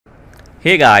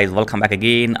Hey guys, welcome back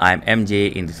again. I'm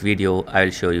MJ. In this video, I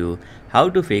will show you how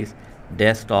to fix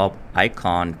desktop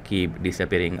icon keep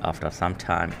disappearing after some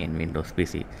time in Windows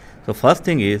PC. So first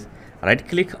thing is right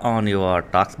click on your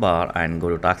taskbar and go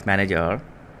to Task Manager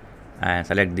and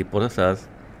select the processors,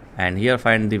 and here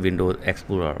find the Windows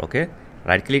Explorer. Okay,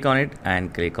 right click on it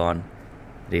and click on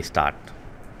restart.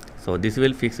 So this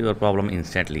will fix your problem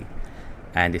instantly.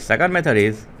 And the second method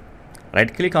is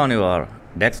right click on your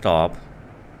desktop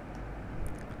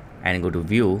and go to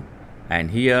view,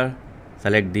 and here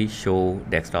select the show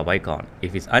desktop icon.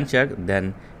 If it's unchecked,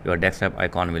 then your desktop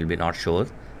icon will be not shown,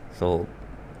 so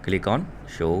click on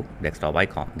show desktop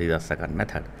icon. This is the second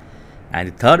method. And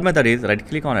the third method is right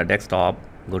click on a desktop,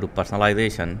 go to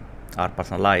personalization or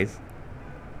personalize,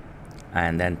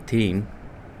 and then theme,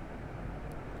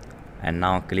 and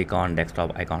now click on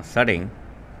desktop icon setting,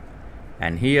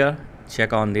 and here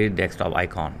check on the desktop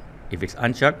icon. If it's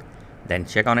unchecked, then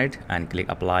check on it and click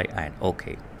apply and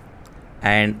OK.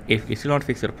 And if it will not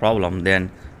fix your problem,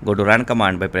 then go to run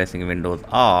command by pressing Windows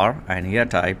R, and here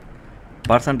type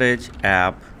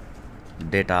 %app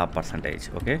data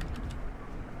 %. Okay,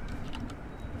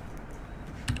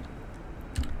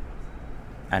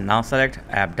 and now select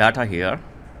app data here,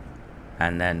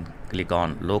 and then click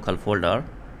on local folder,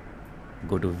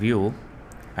 go to view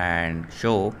and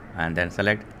show, and then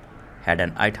select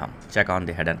hidden item. Check on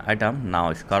the hidden item.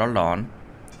 Now scroll down,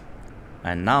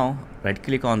 and now right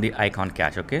click on the icon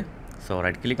cache. Okay, so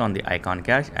right click on the icon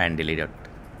cache and delete it.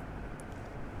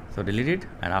 So delete it,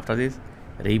 and after this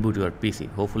reboot your PC.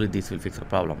 Hopefully this will fix the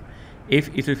problem. If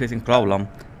it is facing problem,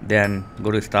 then go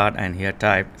to start and here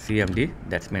type cmd,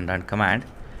 that's mean run command.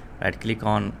 Right click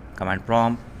on command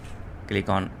prompt, click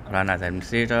on run as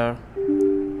administrator,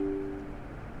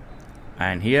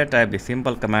 and here type the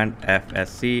simple command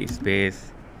fsc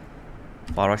space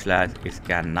 /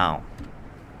 scan now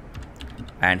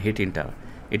and hit enter.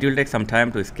 It will take some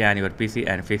time to scan your PC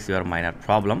and fix your minor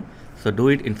problem, so do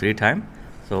it in free time.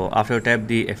 So after you type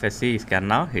the fsc scan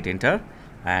now, hit enter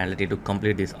and let it to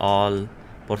complete this all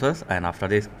process, and after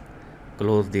this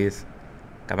close this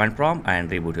command prompt and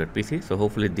reboot your PC. So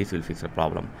hopefully this will fix your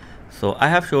problem. So I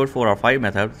have showed 4 or 5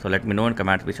 methods, so let me know in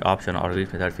comments which option or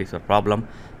which method fix your problem.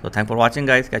 So thanks for watching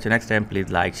guys. Catch you next time. Please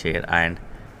like, share and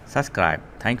subscribe.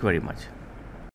 Thank you very much.